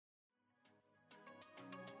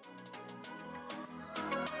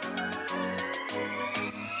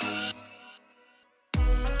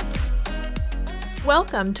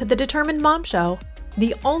Welcome to the Determined Mom Show,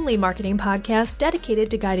 the only marketing podcast dedicated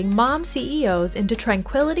to guiding mom CEOs into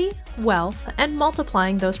tranquility, wealth, and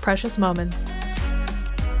multiplying those precious moments.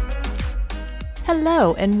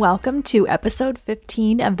 Hello, and welcome to episode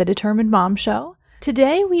 15 of the Determined Mom Show.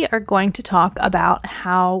 Today, we are going to talk about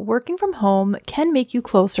how working from home can make you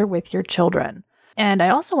closer with your children. And I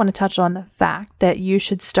also want to touch on the fact that you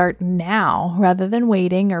should start now rather than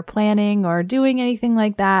waiting or planning or doing anything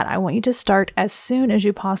like that. I want you to start as soon as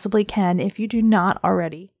you possibly can if you do not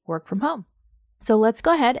already work from home. So let's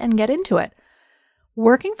go ahead and get into it.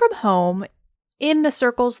 Working from home in the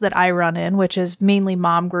circles that I run in, which is mainly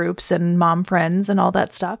mom groups and mom friends and all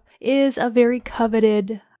that stuff, is a very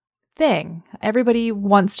coveted thing. Everybody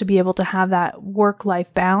wants to be able to have that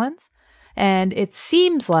work-life balance. And it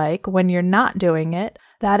seems like when you're not doing it,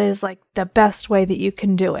 that is like the best way that you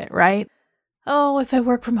can do it, right? Oh, if I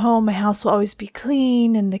work from home, my house will always be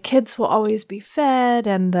clean and the kids will always be fed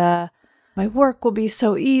and my work will be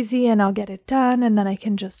so easy and I'll get it done and then I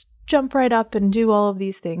can just jump right up and do all of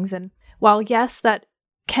these things. And while yes, that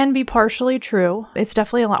can be partially true, it's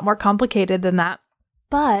definitely a lot more complicated than that.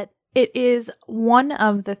 But it is one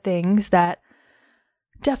of the things that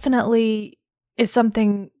definitely is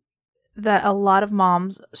something that a lot of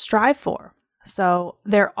moms strive for. So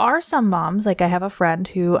there are some moms, like I have a friend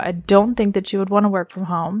who I don't think that she would want to work from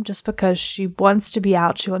home just because she wants to be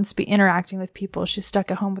out. She wants to be interacting with people. She's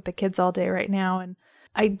stuck at home with the kids all day right now. And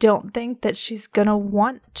I don't think that she's going to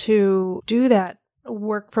want to do that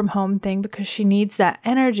work from home thing because she needs that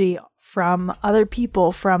energy from other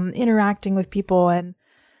people, from interacting with people and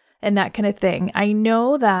that kind of thing. I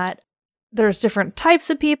know that there's different types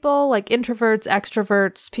of people, like introverts,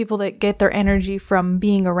 extroverts, people that get their energy from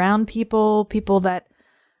being around people that,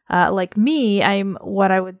 like me, I'm what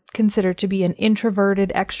I would consider to be an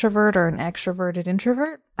introverted extrovert or an extroverted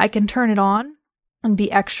introvert. I can turn it on and be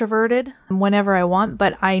extroverted whenever I want,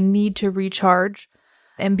 but I need to recharge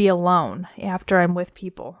and be alone after I'm with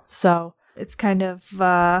people. So it's kind of,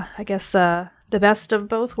 I guess, the best of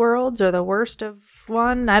both worlds or the worst of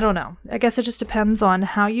one. I don't know. I guess it just depends on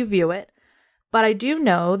how you view it. But I do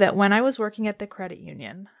know that when I was working at the credit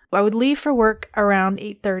union, I would leave for work around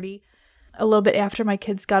 8:30, a little bit after my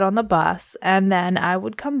kids got on the bus, and then I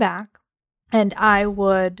would come back, and I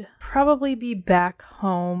would probably be back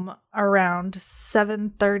home around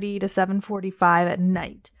 7:30 to 7:45 at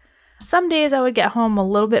night. Some days I would get home a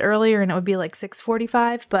little bit earlier, and it would be like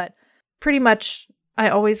 6:45, but pretty much I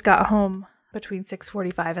always got home between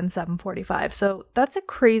 6:45 and 7:45. So that's a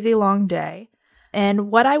crazy long day.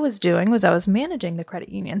 And what I was doing was I was managing the credit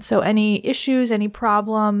union. So any issues, any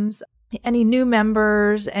problems, any new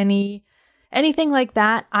members, anything like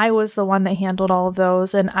that, I was the one that handled all of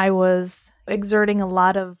those. And I was exerting a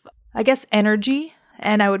lot of, I guess, energy.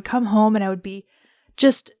 And I would come home and I would be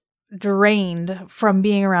just drained from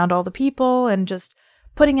being around all the people and just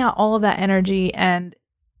putting out all of that energy. And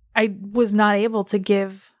I was not able to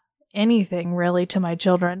give anything really to my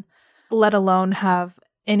children, let alone have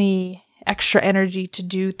any extra energy to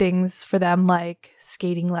do things for them like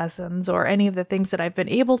skating lessons or any of the things that I've been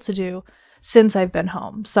able to do since I've been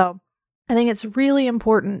home. So I think it's really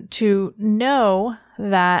important to know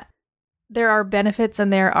that there are benefits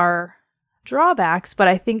and there are drawbacks, but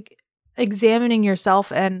I think examining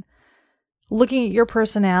yourself and looking at your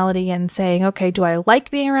personality and saying, okay, do I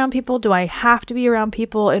like being around people? Do I have to be around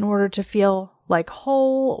people in order to feel like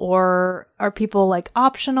whole, or are people like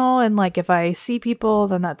optional? And like, if I see people,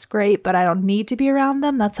 then that's great, but I don't need to be around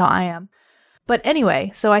them. That's how I am. But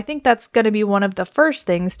anyway, so I think that's going to be one of the first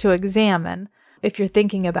things to examine if you're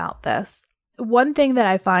thinking about this. One thing that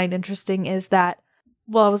I find interesting is that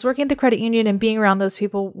while I was working at the credit union and being around those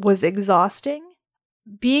people was exhausting,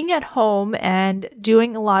 being at home and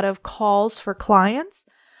doing a lot of calls for clients,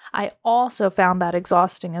 I also found that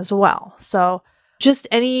exhausting as well. So just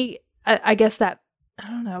any, I guess that, I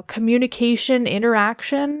don't know, communication,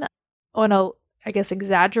 interaction on a, I guess,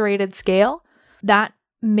 exaggerated scale, that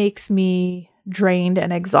makes me drained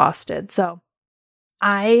and exhausted. So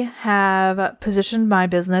I have positioned my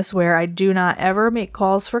business where I do not ever make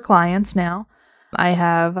calls for clients now. I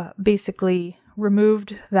have basically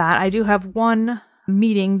removed that. I do have one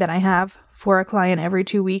meeting that I have for a client every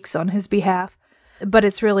 2 weeks on his behalf, but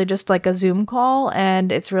it's really just like a Zoom call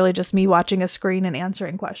and it's really just me watching a screen and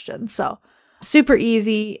answering questions. So super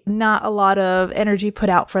easy, not a lot of energy put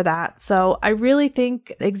out for that. So I really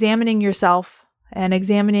think examining yourself and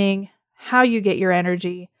examining how you get your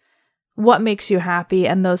energy, what makes you happy,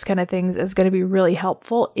 and those kind of things is going to be really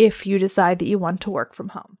helpful if you decide that you want to work from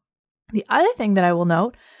home. The other thing that I will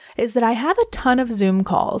note is that I have a ton of Zoom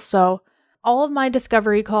calls. So all of my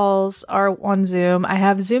discovery calls are on Zoom. I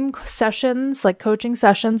have Zoom sessions, like coaching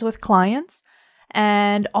sessions with clients,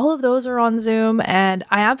 and all of those are on Zoom, and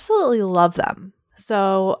I absolutely love them.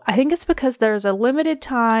 So I think it's because there's a limited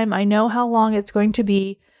time. I know how long it's going to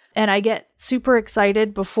be, and I get super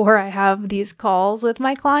excited before I have these calls with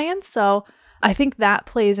my clients. So I think that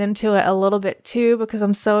plays into it a little bit too, because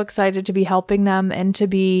I'm so excited to be helping them and to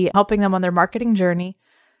be helping them on their marketing journey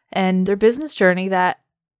and their business journey, that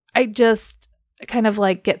I just kind of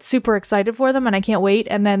like get super excited for them and I can't wait.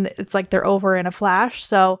 And then it's like they're over in a flash.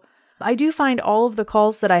 So I do find all of the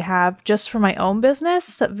calls that I have just for my own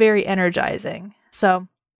business very energizing. So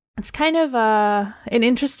it's kind of an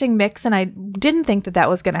interesting mix, and I didn't think that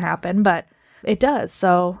was going to happen, but it does.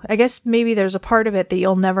 So I guess maybe there's a part of it that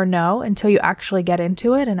you'll never know until you actually get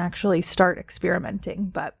into it and actually start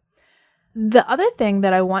experimenting. But the other thing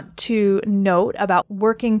that I want to note about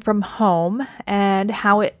working from home and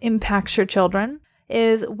how it impacts your children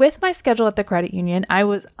is, with my schedule at the credit union, I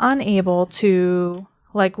was unable to,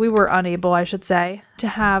 we were unable, I should say, to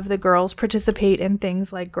have the girls participate in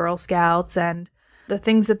things like Girl Scouts and the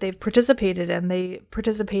things that they've participated in. They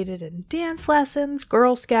participated in dance lessons,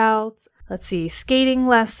 Girl Scouts, skating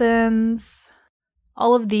lessons,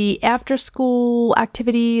 all of the after school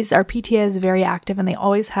activities. Our PTA is very active and they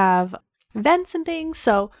always have events and things.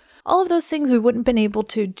 So all of those things we wouldn't been able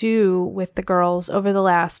to do with the girls over the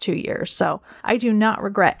last 2 years. So I do not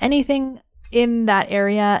regret anything in that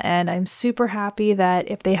area. And I'm super happy that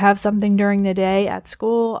if they have something during the day at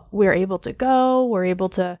school, we're able to go, we're able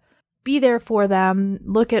to be there for them,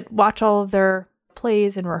 watch all of their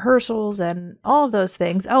plays and rehearsals and all of those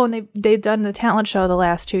things. Oh, and they've done the talent show the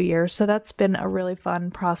last 2 years. So that's been a really fun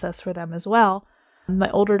process for them as well. My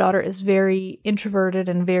older daughter is very introverted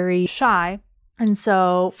and very shy. And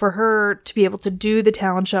so for her to be able to do the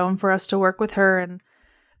talent show and for us to work with her and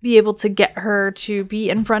be able to get her to be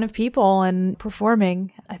in front of people and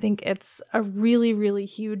performing, I think it's a really, really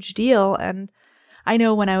huge deal. And I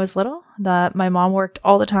know when I was little that my mom worked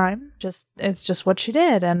all the time. It's just what she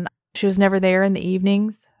did. And she was never there in the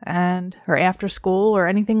evenings or after school or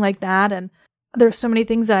anything like that. And there's so many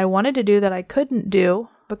things that I wanted to do that I couldn't do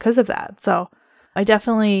because of that. So I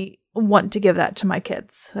definitely want to give that to my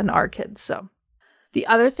kids and our kids. So the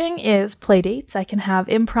other thing is play dates. I can have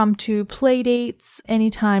impromptu play dates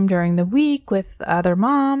anytime during the week with other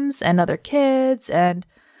moms and other kids. And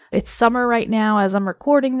it's summer right now as I'm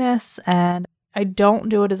recording this, and I don't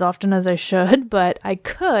do it as often as I should, but I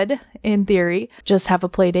could, in theory, just have a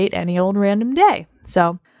play date any old random day.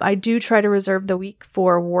 So I do try to reserve the week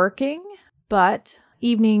for working, but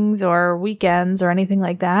evenings or weekends or anything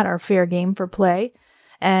like that are fair game for play.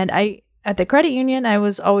 And at the credit union, I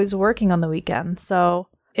was always working on the weekends, so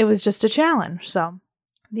it was just a challenge. So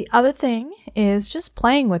the other thing is just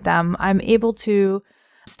playing with them. I'm able to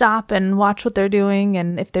stop and watch what they're doing,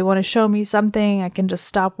 and if they want to show me something, I can just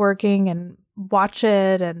stop working and watch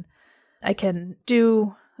it, and I can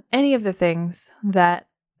do any of the things that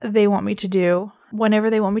they want me to do whenever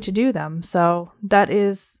they want me to do them. So that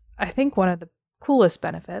is, I think, one of the coolest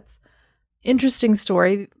benefits. Interesting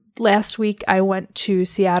story. Last week, I went to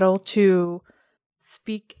Seattle to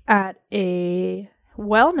speak at a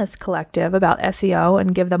wellness collective about SEO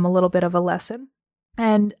and give them a little bit of a lesson.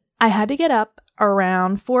 And I had to get up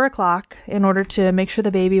around 4 o'clock in order to make sure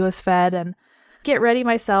the baby was fed and get ready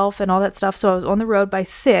myself and all that stuff. So I was on the road by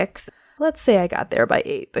 6. Let's say I got there by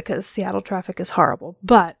 8 because Seattle traffic is horrible.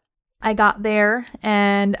 But I got there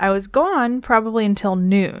and I was gone probably until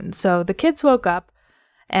noon. So the kids woke up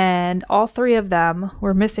and all 3 of them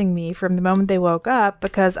were missing me from the moment they woke up,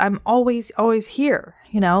 because I'm always here,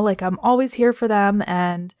 I'm always here for them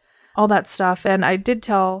and all that stuff. And I did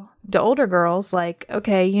tell the older girls,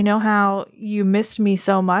 okay, you know how you missed me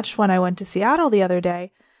so much when I went to Seattle the other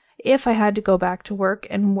day? If I had to go back to work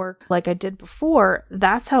and work like I did before,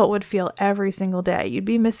 that's how it would feel every single day. You'd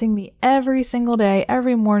be missing me every single day,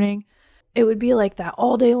 every morning. It would be like that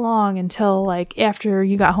all day long until after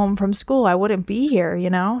you got home from school. I wouldn't be here,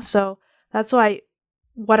 So that's why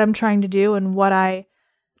what I'm trying to do and what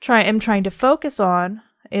am trying to focus on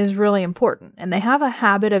is really important. And they have a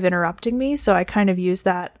habit of interrupting me, so I kind of use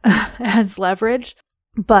that as leverage.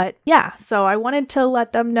 But yeah, so I wanted to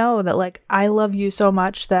let them know that I love you so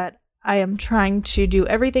much that I am trying to do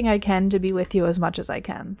everything I can to be with you as much as I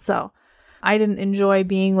can. So I didn't enjoy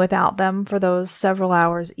being without them for those several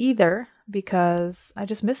hours either, because I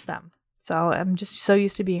just miss them. So I'm just so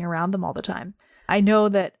used to being around them all the time. I know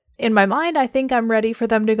that in my mind, I think I'm ready for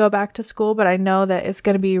them to go back to school, but I know that it's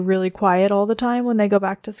going to be really quiet all the time when they go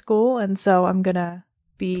back to school. And so I'm going to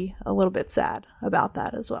be a little bit sad about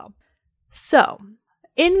that as well. So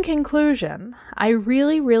in conclusion, I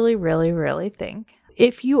really, really, really, really think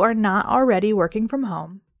if you are not already working from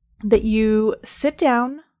home, that you sit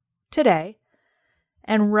down today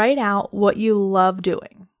and write out what you love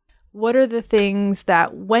doing. What are the things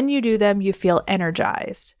that when you do them, you feel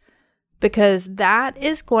energized? Because that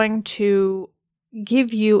is going to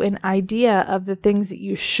give you an idea of the things that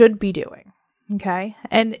you should be doing. Okay.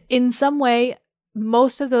 And in some way,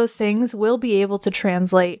 most of those things will be able to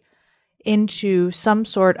translate into some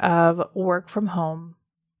sort of work from home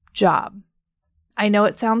job. I know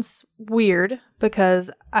it sounds weird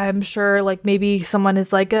because I'm sure like maybe someone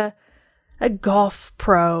is like a golf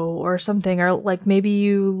pro or something, or like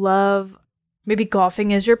maybe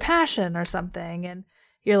golfing is your passion or something. And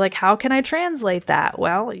you're like, how can I translate that?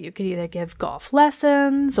 Well, you could either give golf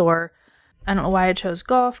lessons, or I don't know why I chose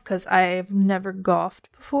golf because I've never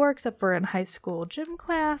golfed before except for in high school gym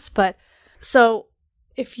class. But so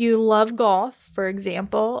if you love golf, for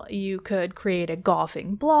example, you could create a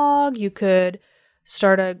golfing blog. You could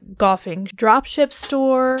start a golfing dropship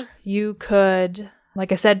store. You could,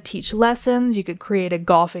 like I said, teach lessons. You could create a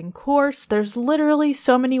golfing course. There's literally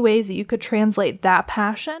so many ways that you could translate that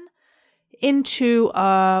passion into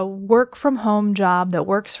a work from home job that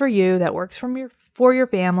works for you, that works for your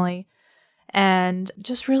family, and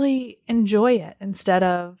just really enjoy it instead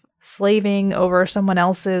of slaving over someone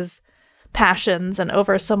else's passions and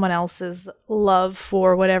over someone else's love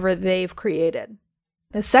for whatever they've created.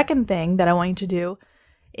 The second thing that I want you to do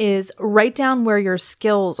is write down where your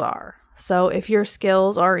skills are. So if your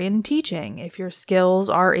skills are in teaching, if your skills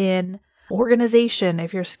are in organization,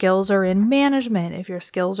 if your skills are in management, if your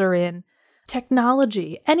skills are in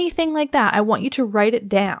technology, anything like that, I want you to write it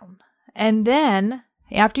down. And then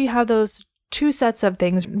after you have those two sets of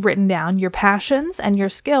things written down, your passions and your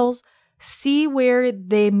skills, see where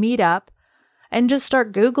they meet up and just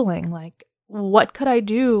start Googling, like, what could I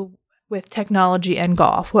do with technology and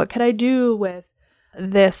golf? What could I do with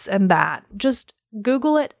this and that? Just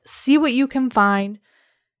Google it, see what you can find,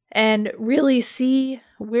 and really see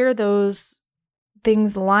where those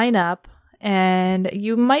things line up. And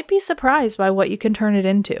you might be surprised by what you can turn it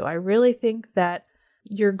into. I really think that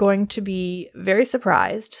you're going to be very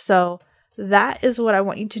surprised. So that is what I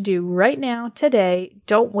want you to do right now, today.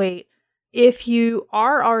 Don't wait. If you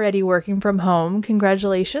are already working from home,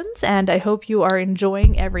 congratulations, and I hope you are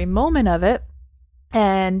enjoying every moment of it.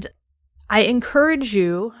 And I encourage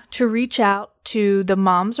you to reach out to the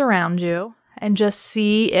moms around you and just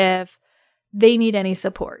see if they need any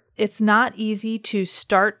support. It's not easy to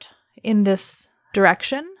start in this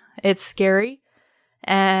direction. It's scary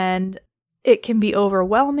and it can be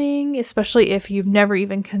overwhelming, especially if you've never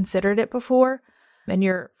even considered it before and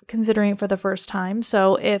you're considering it for the first time.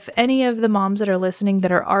 So if any of the moms that are listening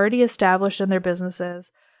that are already established in their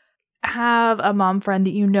businesses have a mom friend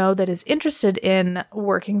that you know that is interested in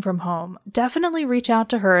working from home, definitely reach out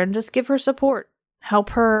to her and just give her support.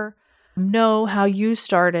 Help her know how you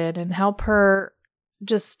started and help her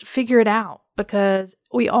just figure it out, because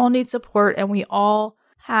we all need support and we all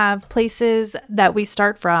have places that we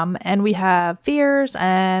start from and we have fears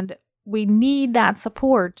and we need that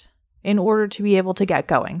support in order to be able to get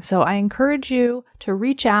going. So I encourage you to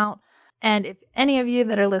reach out. And if any of you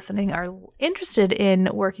that are listening are interested in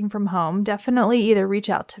working from home, definitely either reach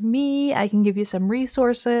out to me. I can give you some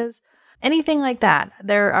resources, anything like that.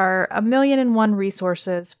 There are 1,000,001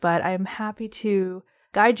 resources, but I'm happy to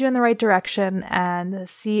guide you in the right direction and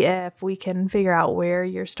see if we can figure out where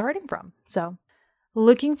you're starting from. So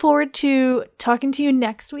looking forward to talking to you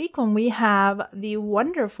next week when we have the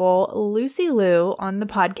wonderful Lucy Liu on the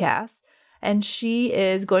podcast. And she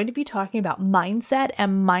is going to be talking about mindset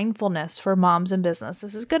and mindfulness for moms in business.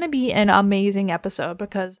 This is going to be an amazing episode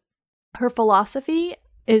because her philosophy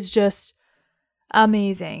is just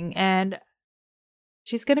amazing. And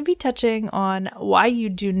she's going to be touching on why you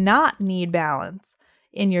do not need balance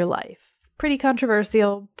in your life. Pretty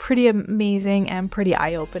controversial, pretty amazing, and pretty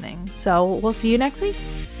eye-opening. So we'll see you next week.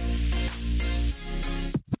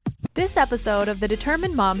 This episode of the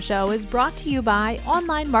Determined Mom Show is brought to you by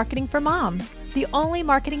Online Marketing for Moms, the only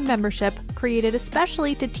marketing membership created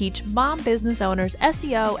especially to teach mom business owners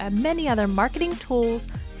SEO and many other marketing tools,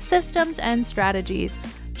 systems, and strategies.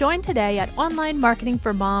 Join today at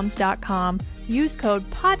onlinemarketingformoms.com. Use code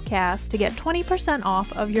PODCAST to get 20%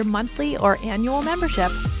 off of your monthly or annual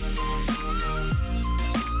membership.